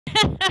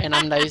And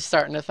I'm now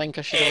starting to think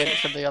I should have went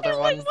for the other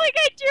one. Looks like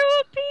I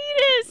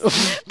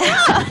drew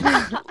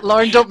a penis!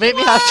 Lauren, don't make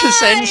me have to Why?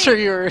 censor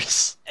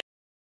yours.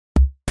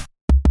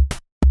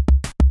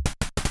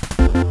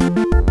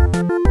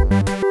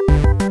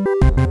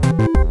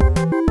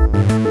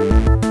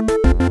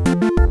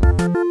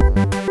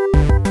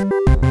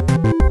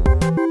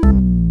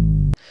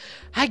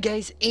 Hi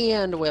guys,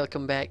 and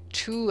welcome back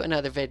to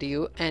another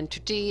video, and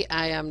today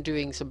I am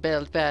doing some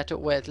build battle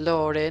with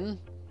Lauren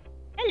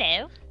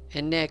Hello.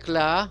 and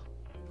McLeod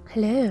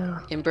Hello.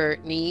 and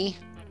Brittany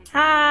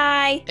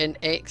Hi. and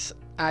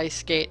I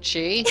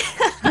Sketchy.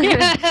 No,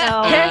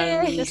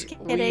 And just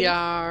kidding. we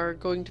are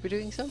going to be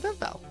doing some build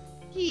battle.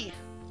 Yeah.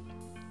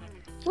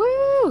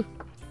 Woo!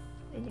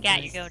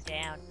 Got you go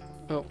down.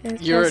 Oh,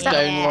 It's you're just down,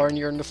 that. Lauren,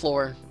 you're on the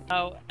floor.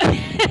 Oh.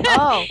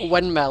 Oh,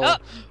 Windmill. Oh.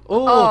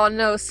 Oh, Oh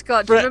no,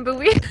 Scott, do you Brit- remember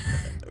we...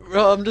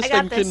 well, I'm just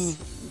I got thinking,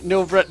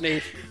 no,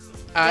 Brittany,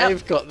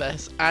 I've got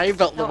this. I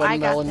built the No, I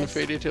windmill got in the this.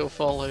 Fairy Tale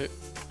Fallout.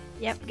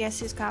 yep. Guess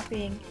who's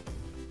copying?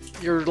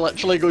 You're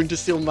literally going to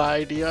steal my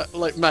idea,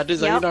 like my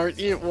design, Yep. aren't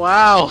you?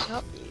 Wow.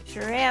 Nope,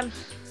 sure am.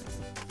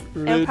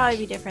 It'll Rude. probably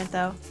be different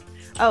though.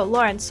 Oh,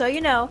 Lauren. So you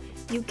know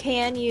you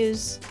can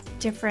use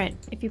different.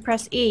 If you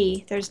press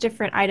E, there's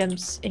different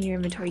items in your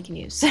inventory you can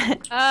use.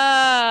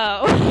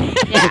 Oh.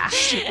 Yeah.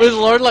 Was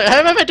Lauren like, how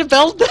am I meant to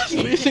build this?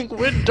 We think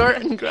wood,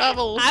 dirt, and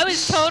gravel. I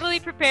was totally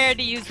prepared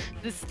to use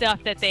the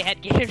stuff that they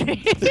had given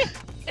me.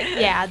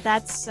 Yeah,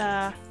 that's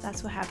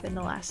what happened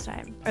the last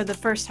time, or the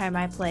first time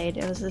I played.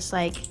 It was this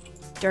like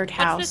dirt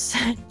house.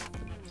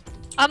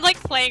 I'm like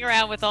playing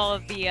around with all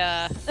of the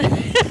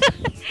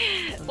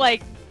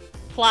like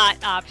plot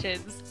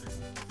options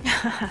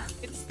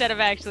instead of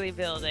actually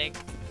building.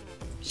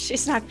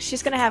 She's not.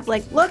 She's gonna have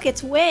like, look,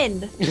 it's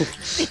wind.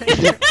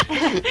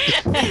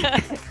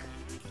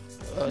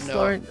 Oh no,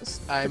 Lauren's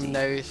I'm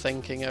now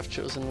thinking I've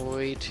chosen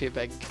way too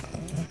big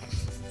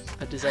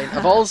a design.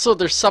 I've also,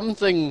 there's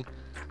something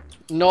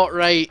not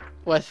right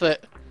with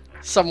it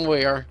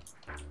somewhere.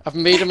 I've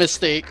made a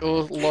mistake.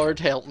 Oh Lord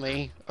help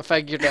me. I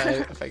figured it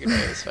out.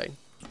 It's fine.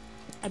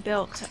 I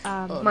built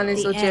Oh, Mine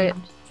is no. the legit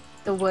end.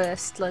 the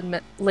worst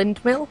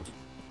Lindmill?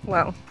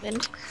 Wow.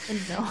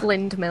 Windmill.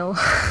 Lindmill.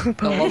 I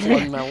love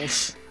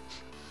windmills.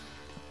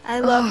 I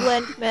love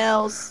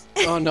windmills.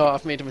 Oh no,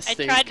 I've made a I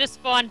mistake. tried to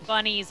spawn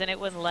bunnies and it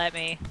wouldn't let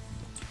me.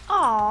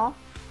 Aw.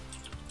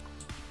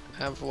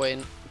 I've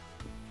went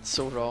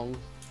so wrong.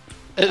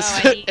 Oh,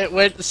 I- It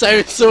went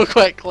south so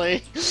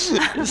quickly.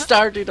 It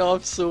started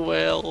off so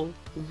well.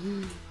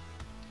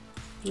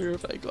 Where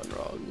have I gone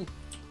wrong?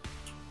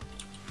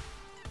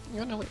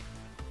 Oh no, wait.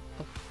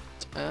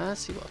 Oh, I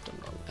see what I've done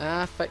wrong.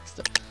 I fixed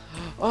it.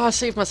 Oh, I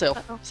saved myself.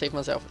 Uh-oh. Saved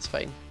myself, it's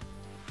fine.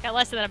 Got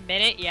less than a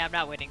minute? Yeah, I'm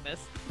not winning this.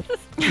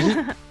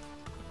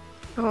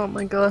 Oh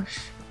my gosh.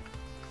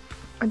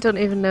 I don't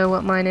even know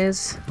what mine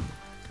is.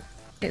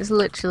 It's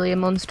literally a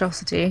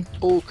monstrosity.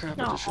 Oh crap,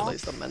 I just Aw.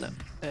 realised a minute.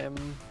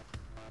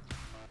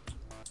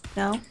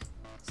 No.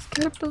 I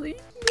can't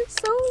believe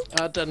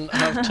myself. I didn't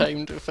have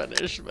time to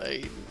finish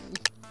mine.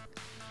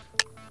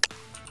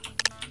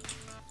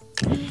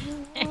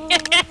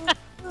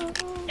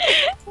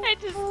 I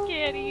just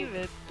can't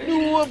even.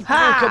 No,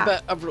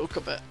 Ha! I broke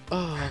a bit.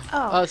 Oh,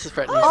 Oh. this is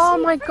Brittany's. Oh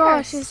my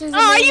gosh, this is Oh,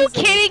 are you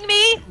amazing. kidding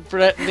me?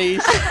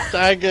 Brittany's,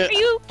 dang Are it.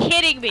 you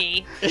kidding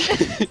me?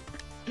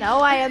 No,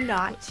 I am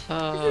not. This is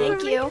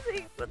Thank you.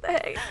 amazing. What the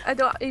heck? I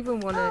don't even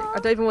want to. I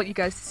don't even want you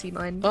guys to see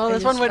mine. Oh, I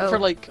this one just- went for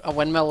oh. like a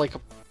windmill, like a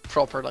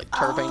proper like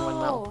turbine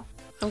windmill.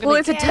 I'm Well, gonna,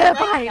 it's a Yeah, I like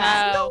turbine.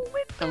 that. Oh.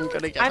 I'm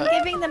gonna give I'm it.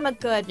 giving them a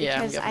good Yeah,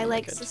 I'm because giving I them a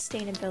like good.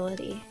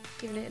 sustainability.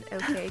 Giving it an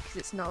okay because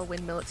it's not a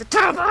windmill. It's a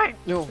turbine.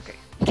 No. Okay.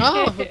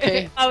 Oh,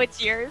 okay. Oh,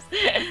 it's yours.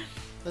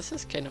 This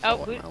is kind of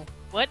Oh, a windmill.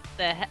 What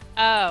the heck?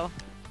 Oh.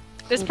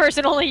 This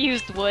person only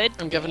used wood.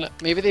 I'm giving it.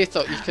 Maybe they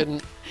thought you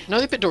couldn't. No,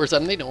 they put doors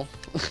in. They know.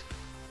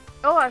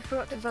 Oh, I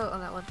forgot to vote on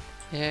that one.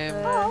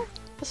 Oh,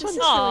 This this one's.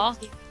 is Aw. really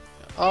cute.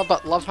 Oh,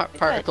 but love heart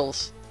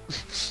particles.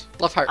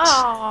 Love hearts.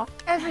 Aw.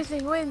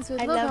 Everything wins with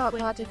I love love heart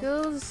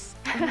windmills.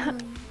 particles.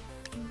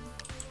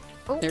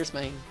 There's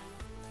mine.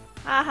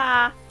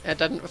 Haha. I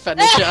didn't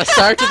finish it. I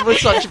started with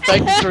such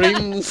big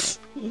dreams,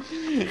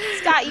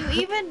 Scott, you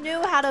even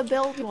knew how to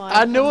build one.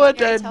 I know I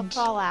compared to did.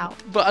 Fallout.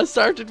 but I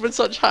started with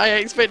such high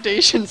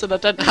expectations, and I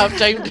didn't have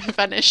time to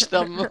finish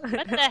them. What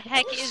the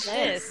heck is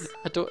this?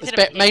 I don't. Is It's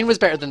it a- mine was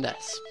better than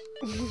this.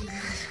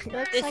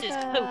 Looks This like is a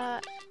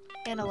I'm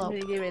antelope.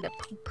 gonna give it a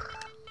poop.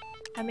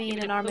 I mean,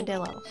 Give it an a poop.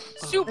 armadillo.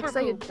 Super Looks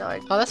like a poop.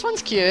 dog. Oh, this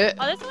one's cute.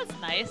 Oh, this one's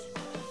nice.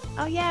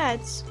 Oh yeah,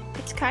 it's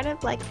kind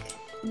of like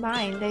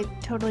mine. They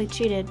totally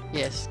cheated.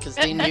 Yes, because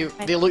they knew.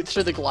 They looked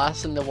through the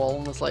glass in the wall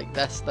and was like,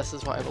 "This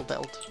is what I will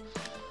build."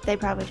 They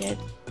probably did.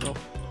 No.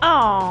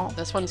 Oh,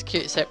 This one's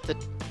cute, except the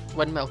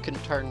windmill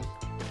couldn't turn.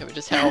 It would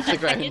just hit off the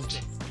ground.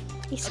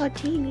 he's so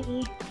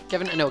teeny.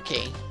 Giving it an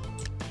okay.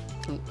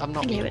 I'm I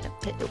not gave mean. it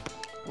a poop.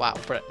 Wow,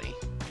 Brittany.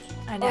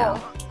 I know.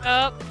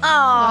 Oh.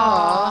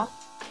 Oh.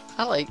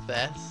 I like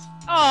this.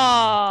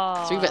 Oh.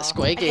 It's a wee bit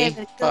I gave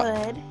squiggy, it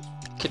but good.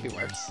 could be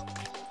worse.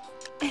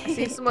 I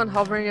see someone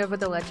hovering over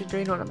the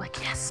legendary one. I'm like,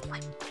 yes,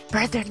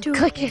 Brethren,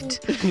 click it!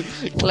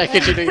 Click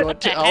it, you know you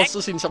want to. I also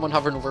seen someone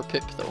hovering over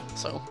poop though,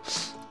 so.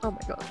 Oh my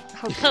god,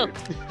 how Oh. rude.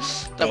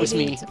 That was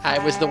Maybe me. it's a I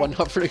was the one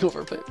flag. hovering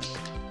over poop.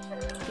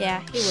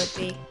 Yeah, he would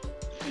be.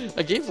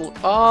 I gave.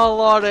 Oh,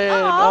 Lauren!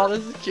 Aw. Oh,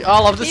 this is cute. Oh, I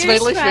love the Your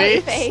smiley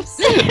smiley face.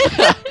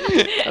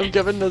 face. I'm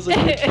giving this a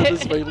gift for the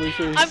smiley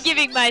face. I'm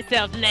giving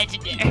myself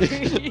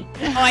legendary.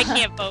 Oh, I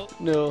can't vote.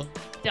 No.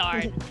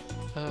 Darn.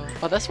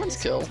 Oh, this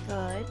one's cool.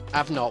 Good.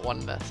 I've not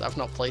won this. I've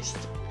not placed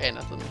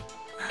anything.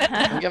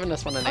 I'm giving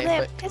this one an Oh, they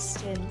epic. have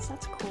pistons.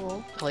 That's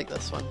cool. I like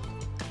this one.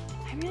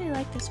 I really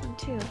like this one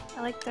too.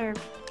 I like their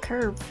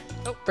curve.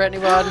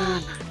 Brittany won.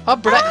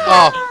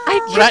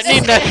 Oh,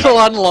 Brittany, Nicole,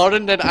 and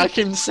Lauren, then I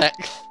came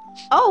sixth.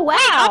 Oh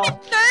wow!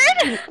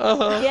 Third?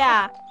 Uh-huh.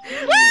 Yeah.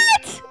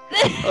 What?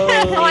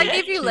 Oh, I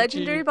gave you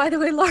legendary, by the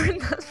way, Lauren.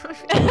 That's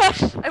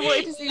what I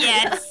wanted to see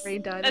Yes.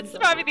 rain down. That's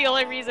probably the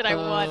only reason I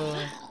won.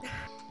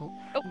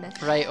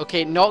 Right,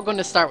 okay, not going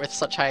to start with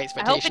such high I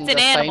expectations hope it's an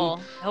this animal.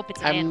 time. I hope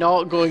it's an I'm animal.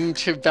 not going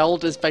to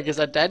build as big as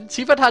I did.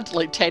 See if I'd had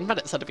like 10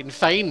 minutes, I'd have been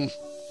fine.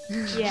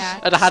 Yeah.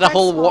 And I had a Start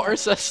whole small. water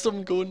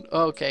system going.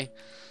 Oh, okay.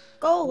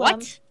 Golem.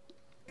 What?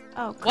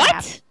 Oh crap.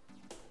 What?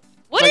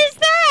 What Like- is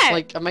that?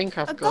 Like a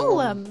Minecraft A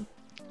golem.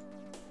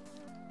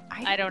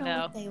 I don't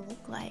know. what they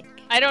look like.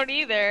 I don't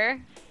either.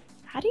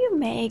 How do you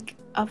make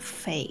a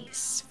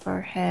face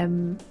for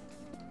him?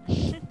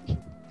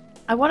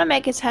 I want to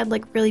make his head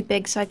like really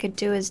big so I could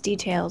do his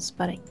details,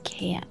 but I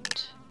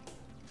can't.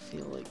 I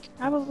feel like.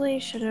 Probably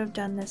should have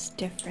done this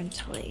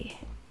differently.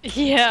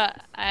 Yeah,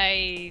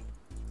 I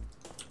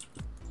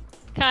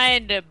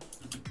kind of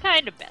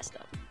messed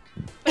up.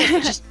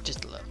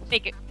 just a little.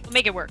 Make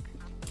it work.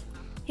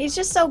 He's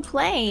just so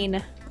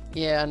plain.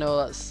 Yeah, I know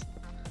that's.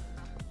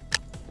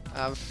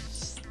 I've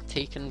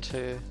taken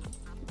to.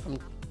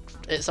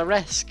 It's a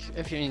risk,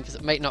 if you mean, because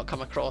it might not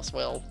come across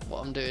well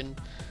what I'm doing,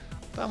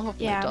 but I'm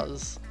hoping Yeah. it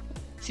does.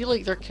 See,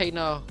 like they're kind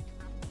of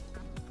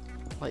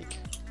like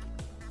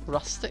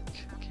rustic,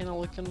 kind of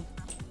looking.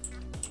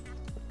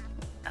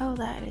 Oh,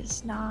 that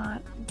is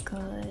not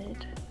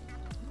good.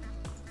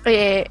 Oh,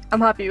 yeah, I'm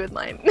happy with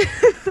mine.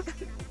 It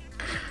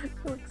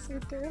looks so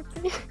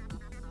dirty.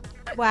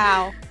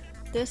 Wow.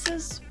 This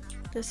is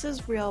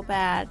real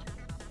bad.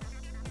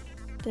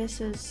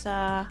 This is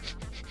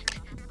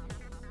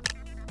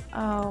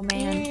oh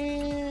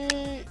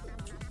man.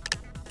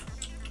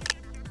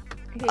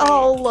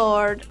 Oh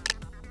lord.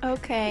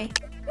 Okay.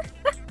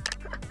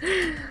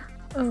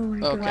 Oh my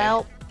god. Okay.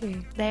 Well, Okay.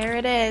 there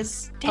it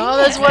is. Oh,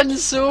 this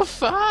one's so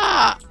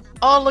fat!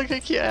 Oh, look how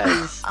cute it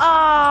is! Oh,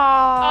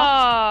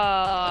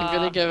 I'm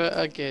gonna give it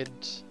a good.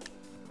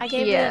 I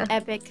gave Yeah. it an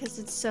epic because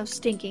it's so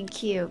stinking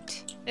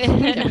cute.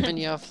 Giving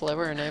you a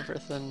flower and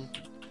everything.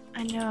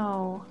 I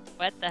know.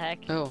 What the heck?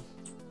 Oh.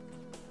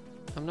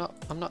 I'm not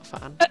a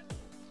fan.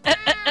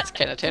 It's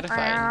kinda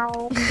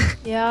terrifying.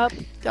 Yep.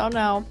 Don't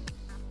know.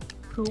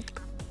 Poop.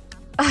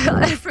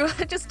 Everyone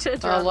just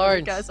turned Oh, around. Lawrence.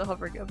 You guys are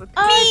hovering over.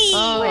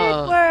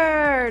 Oh.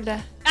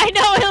 Squidward. I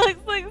know it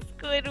looks like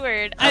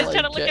Squidward. I I was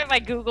trying to like look it. at my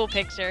Google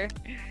picture.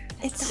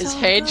 It's His so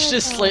head's good,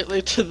 just though.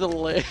 slightly to the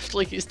left,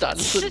 like he's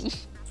dancing.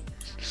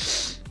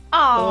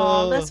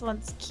 Oh, Oh. this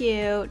one's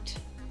cute.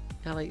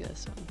 I like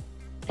this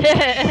one.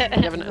 I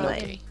Giving it an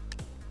Right. okay.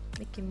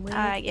 Make him win.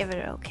 I give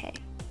it okay.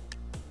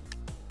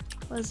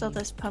 What is all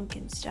this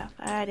pumpkin stuff?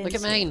 I didn't Look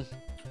at see. mine.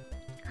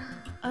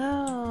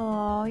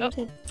 Oh, you Oh.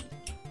 did.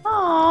 Aww.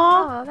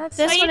 Oh, that's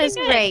This Oh, you one did is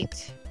good.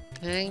 great.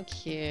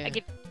 Thank you.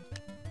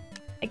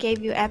 I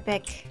gave you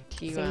epic.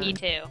 Me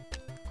too.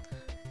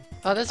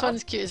 Oh, this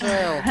one's cute as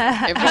well.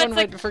 Everyone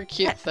went for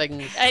cute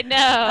things. I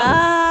know.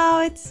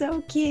 Oh, it's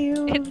so cute.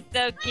 It's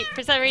so cute.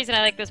 For some reason,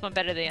 I like this one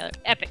better than the other.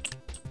 Epic.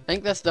 I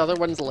think the other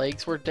one's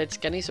legs were dead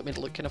skinny, so it made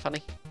it look kind of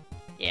funny.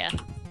 Yeah.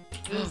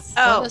 Oh,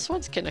 Oh. this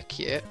one's kind of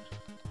cute.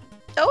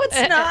 Oh,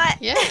 it's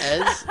not. Yeah,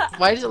 it is.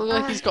 Why does it look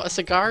like he's got a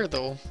cigar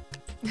though?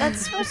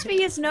 That's supposed to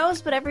be his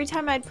nose, but every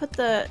time I'd put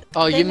the.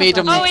 Oh, you thing made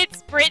up him. on Oh,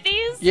 it's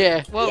Brittany's?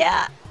 Yeah. Whoa.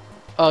 Yeah.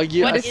 Oh,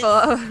 you. What I is-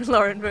 thought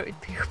Lauren voted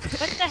poop.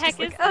 What the heck She's is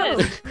like,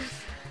 this?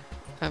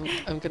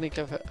 I'm gonna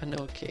give it an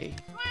okay.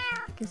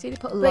 I can see they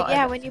put a lot. But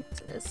yeah, of when you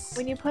effort into this.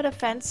 when you put a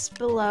fence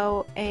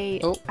below a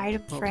Oh,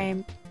 item okay.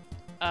 frame,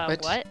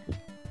 What? What?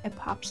 it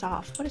pops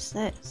off. What is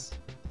this?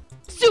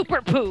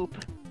 Super poop.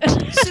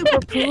 Super I'm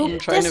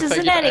poop. trying This to isn't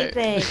figure it out.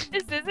 anything.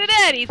 This isn't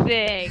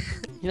anything.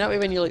 You know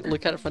when you like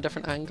look at it from a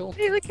different angle?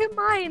 Hey, look at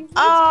mine.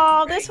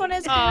 Oh, this one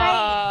is great.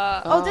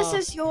 Oh, this Oh.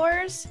 is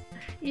yours.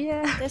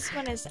 Yeah. This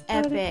one is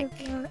Oh, look epic.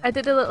 at that. I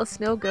did a little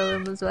snow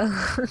golem as well.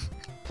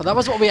 Well, that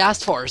was what we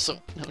asked for, so.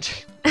 No,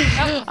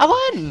 I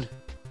won!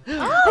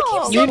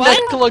 Oh, You and what?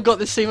 Nicola got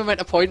the same amount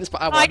of points,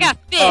 but I won. Oh, I got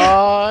 5.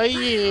 Oh,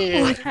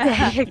 yeah! What the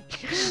heck?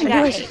 I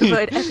know I should have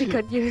voted epic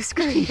on you.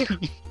 Screw you.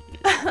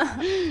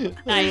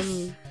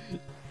 Nice.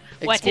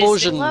 What is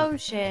Explosion.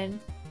 explosion.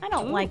 I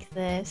don't Ooh. like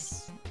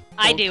this.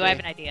 I do. I have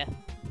Okay. an idea.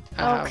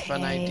 I have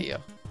an Okay.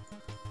 idea.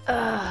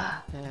 Ugh.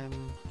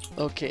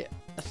 Okay,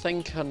 I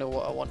think I know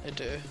what I want to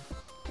do.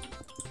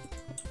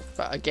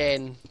 But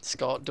again,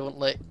 Scott, don't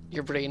let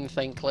your brain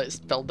think, let's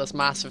build this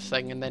massive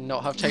thing and then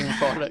not have time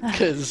for it,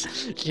 because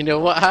you know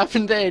what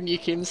happened then? You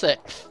came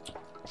 6th.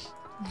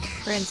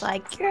 Bryn's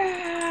like,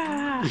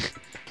 yeah.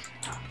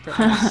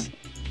 Britain's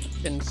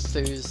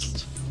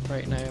enthused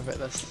right now about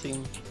this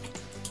theme.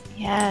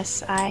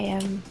 Yes, I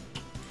am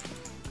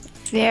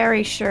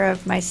very sure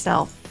of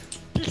myself.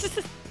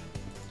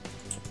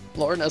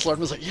 Lauren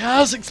was like,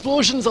 yes,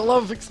 explosions! I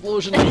love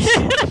explosions!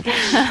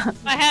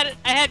 I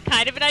had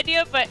kind of an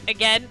idea, but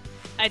again,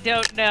 I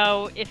don't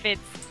know if I'm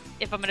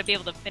gonna be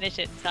able to finish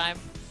it in time.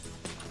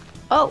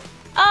 Oh,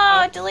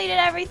 I deleted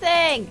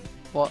everything.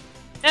 What?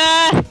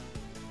 I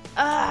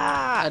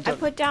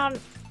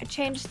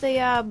changed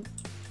the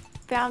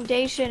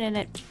foundation and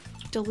it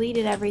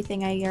deleted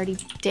everything I already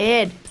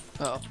did.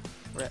 Oh,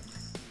 rip.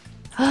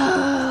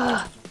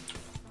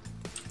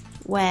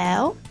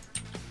 Well,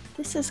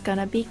 this is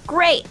gonna be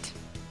great.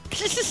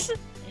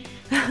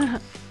 Oh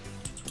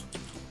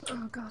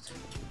god.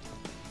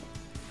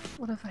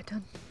 What have I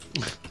done?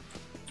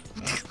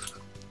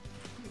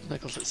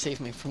 Nicholas, it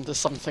saved me from the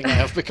something I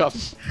have become.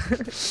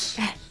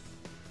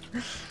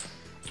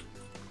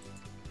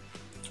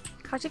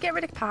 How'd you get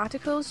rid of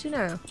particles, do you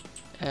know?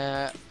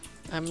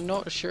 I'm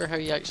not sure how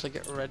you actually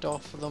get rid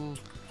of them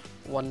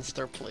once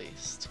they're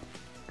placed.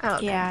 Oh,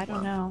 okay. Yeah, I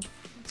don't know.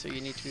 So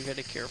you need to be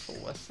very careful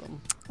with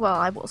them. Well,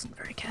 I wasn't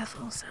very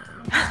careful, so...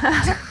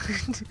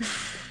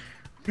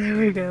 There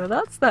we go,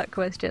 that's that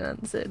question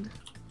answered.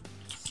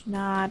 It's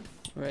not.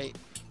 Right.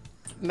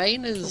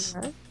 Mine is...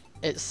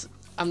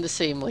 I'm the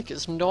same, like,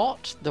 it's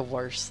not the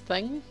worst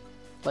thing.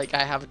 Like,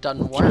 I have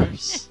done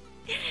worse.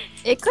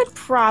 It could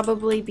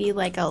probably be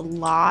like a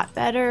lot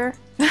better.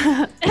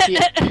 See,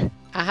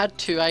 I had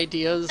 2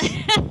 ideas,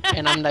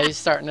 and I'm now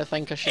starting to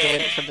think I should have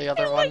went for the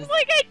other one. Looks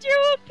like I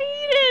drew a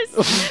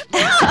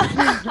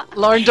penis!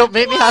 Lauren, don't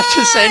make me have to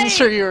Why?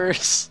 censor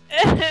yours.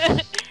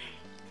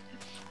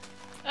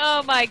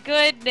 Oh my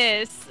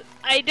goodness.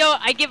 I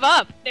give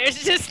up.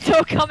 There's just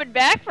no coming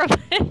back from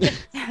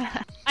it.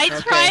 I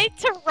tried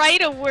to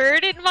write a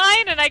word in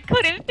mine and I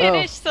couldn't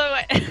finish, so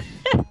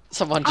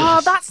Someone just...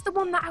 Oh, that's the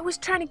one that I was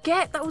trying to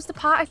get. That was the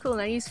particle,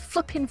 and I used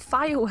flipping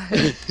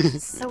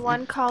fireworks. The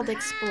one called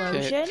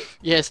explosion.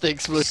 Yes, the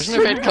explosion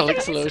event called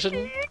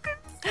explosion.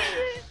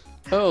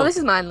 Oh, this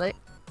is mine, like.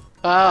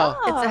 Wow.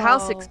 It's a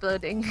house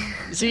exploding.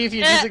 See, if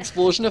you use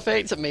explosion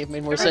effects, it made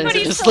more sense. It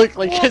Everybody's just so looked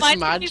like cool. it's Mine's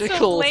magical.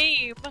 so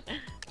lame.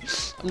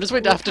 I'm just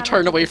going to have to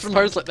turn away from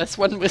hers. Like, this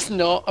one was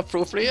not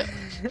appropriate.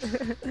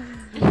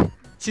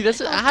 See,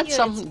 this I had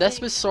some. This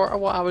was sort of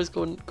what I was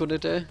going to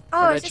do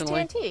originally. Is this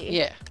TNT?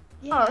 Yeah.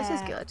 Oh, this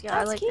is good. Yeah,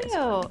 I like cute. this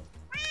one.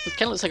 It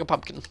kind of looks like a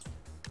pumpkin.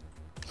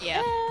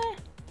 Yeah.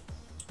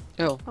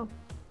 Oh.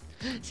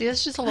 See,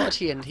 that's just a lot of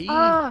TNT.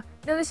 Ah,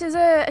 no, this is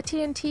a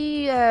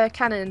TNT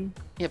cannon.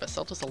 Yeah, but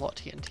still just a lot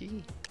of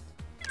TNT.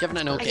 Give it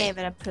an okay. I gave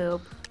it a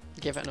poop.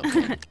 Give it an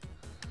okay.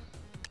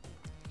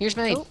 Here's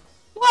mine. Oh.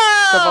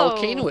 Whoa! The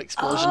volcano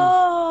explosion.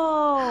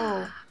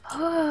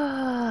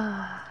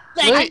 Oh!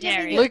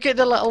 Legendary. Look at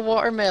the little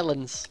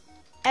watermelons.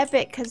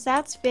 Epic, because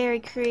that's very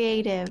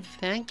creative.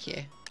 Thank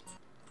you.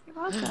 You're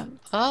welcome.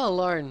 Oh,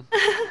 Lauren.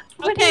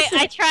 Okay,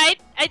 I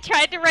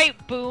tried to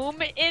write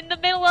boom in the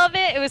middle of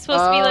it. It was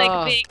supposed to be like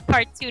a big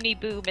cartoony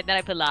boom, and then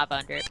I put lava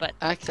under it, but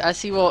I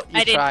see what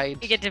you tried. I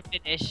didn't get to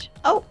finish.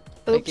 Oh,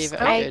 oops. gave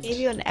it a I good. gave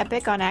you an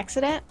epic on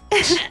accident.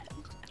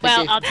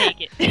 Well, Okay. I'll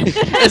take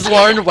it. As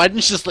Lauren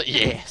wins, she's like,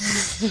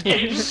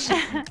 yes.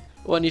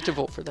 Well, I need to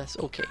vote for this.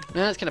 Okay.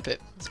 No, that's kind of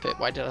put. Let's put.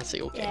 Why did I say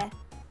okay? Yeah.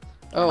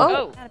 Oh,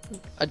 Oh. Not a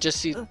poop. I just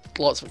see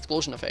lots of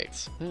explosion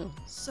effects. Oh.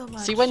 So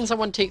much. See when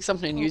someone takes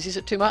something and uses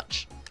it too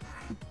much?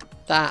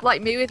 That.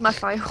 Like me with my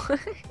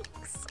fireworks.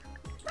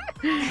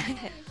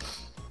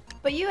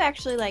 But you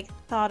actually like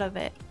thought of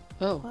it.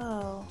 Oh.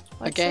 Whoa.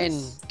 What's Again,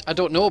 this? I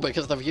don't know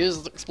because they've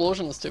used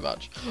explosions too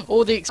much.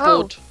 Oh, they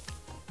explode.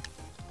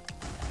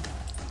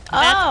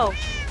 Oh.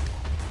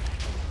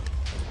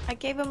 I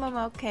gave him an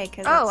okay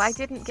because. Oh, I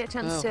didn't get a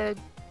chance to.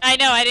 I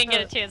know, I didn't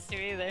get a chance to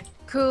either.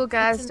 Cool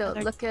guys, That's don't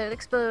another- look at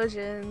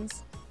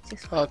explosions.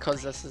 Just Oh,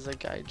 because this is a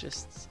guy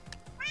just...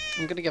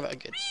 I'm gonna give it a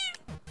good.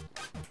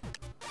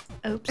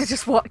 I Oops.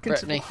 just walked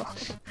into the Brittany. wall.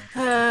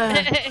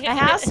 The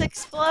house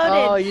exploded.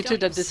 Oh, you two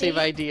Don't did the same see?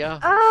 idea.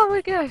 Oh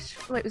my gosh!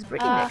 Wait, it was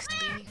Brittany Uh, next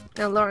to me.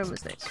 No, Lauren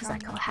was next because I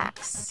call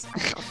hacks. I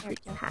call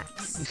freaking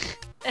hacks.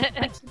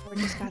 My keyboard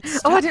just got Oh,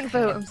 stuck. I didn't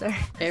vote. I'm sorry.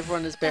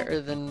 Everyone is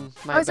better than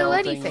my Oh, it's a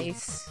Lenny building.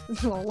 face.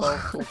 Lol.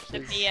 Golf The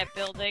coaches. Mia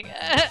building.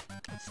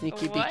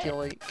 Sneaky What? beaky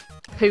like.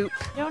 Poop.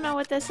 I don't know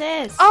what this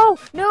is. Oh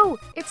no!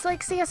 It's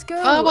like CS:GO.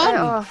 Oh,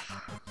 one.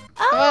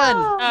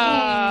 Oh.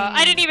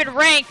 I didn't even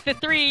rank the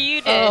 3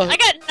 you did. Oh. I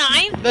got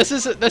 9th.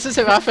 This is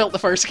how I felt the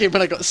first game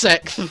when I got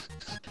 6th.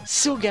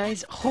 So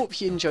guys, hope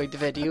you enjoyed the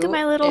video. Look at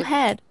my little If-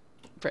 head.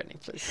 Brittany,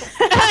 please.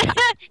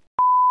 I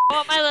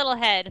want my little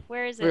head.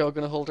 Where is it? We're all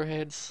gonna hold our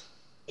heads.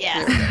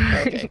 Yeah.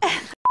 There we go. Okay.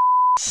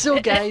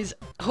 So guys,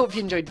 hope you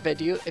enjoyed the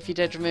video. If you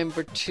did,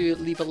 remember to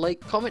leave a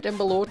like, comment down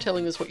below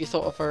telling us what you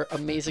thought of our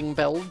amazing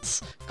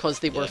builds, because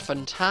they were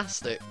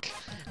fantastic.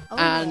 Oh,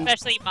 And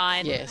Especially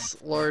mine. yes,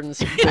 Lauren's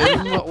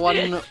boom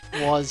one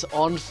was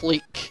on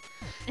fleek.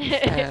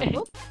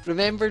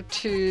 Remember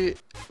to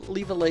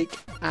leave a like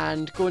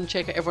and go and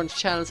check out everyone's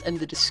channels in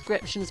the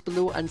descriptions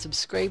below and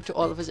subscribe to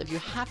all of us if you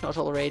have not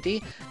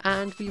already.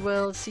 And we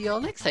will see you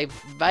all next time.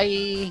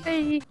 Bye!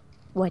 Hey.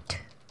 What?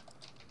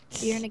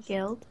 You're in a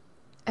guild?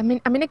 I'm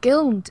in a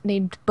guild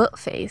named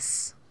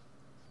Buttface,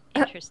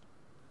 Interesting.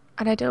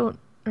 and I don't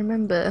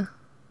remember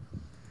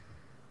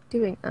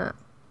doing that.